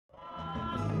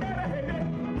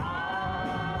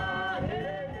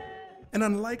An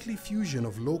unlikely fusion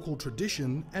of local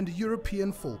tradition and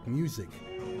European folk music.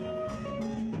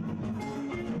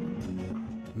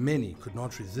 Many could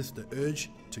not resist the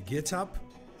urge to get up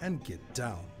and get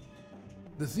down.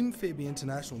 The ZIMFEBI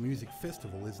International Music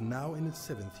Festival is now in its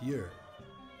 7th year.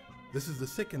 This is the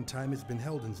second time it's been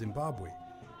held in Zimbabwe,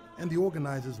 and the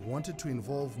organizers wanted to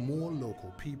involve more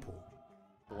local people.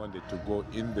 I wanted to go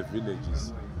in the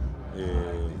villages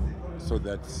so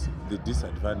that the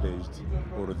disadvantaged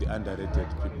or the underrated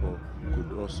people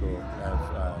could also have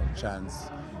a chance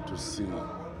to see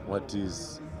what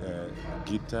is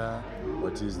guitar,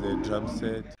 what is the drum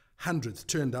set. Hundreds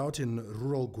turned out in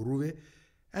rural Guruve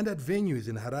and at venues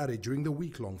in Harare during the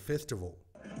week-long festival.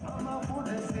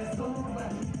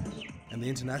 And the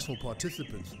international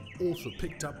participants also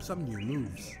picked up some new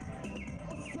moves.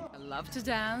 I love to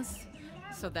dance,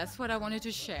 so that's what I wanted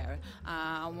to share.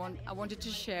 I wanted to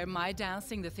share my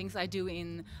dancing, the things I do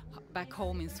back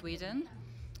home in Sweden.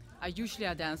 I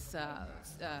dance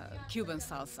Cuban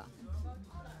salsa.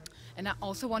 And I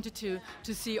also wanted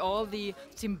to see all the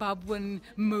Zimbabwean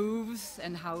moves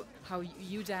and how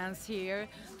you dance here,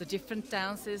 the different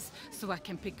dances, so I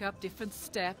can pick up different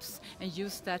steps and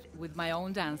use that with my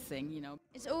own dancing, you know.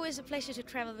 It's always a pleasure to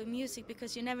travel with music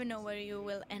because you never know where you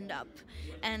will end up.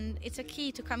 And it's a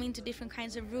key to come into different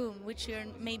kinds of rooms which you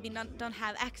maybe don't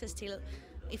have access to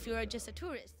if you are just a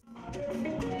tourist.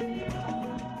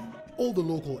 All the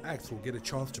local acts will get a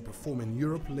chance to perform in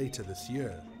Europe later this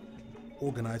year.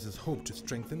 Organizers hope to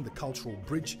strengthen the cultural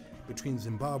bridge between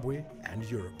Zimbabwe and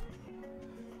Europe.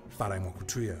 Farai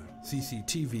Mwakutuya,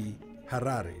 CCTV,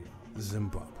 Harare,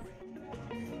 Zimbabwe.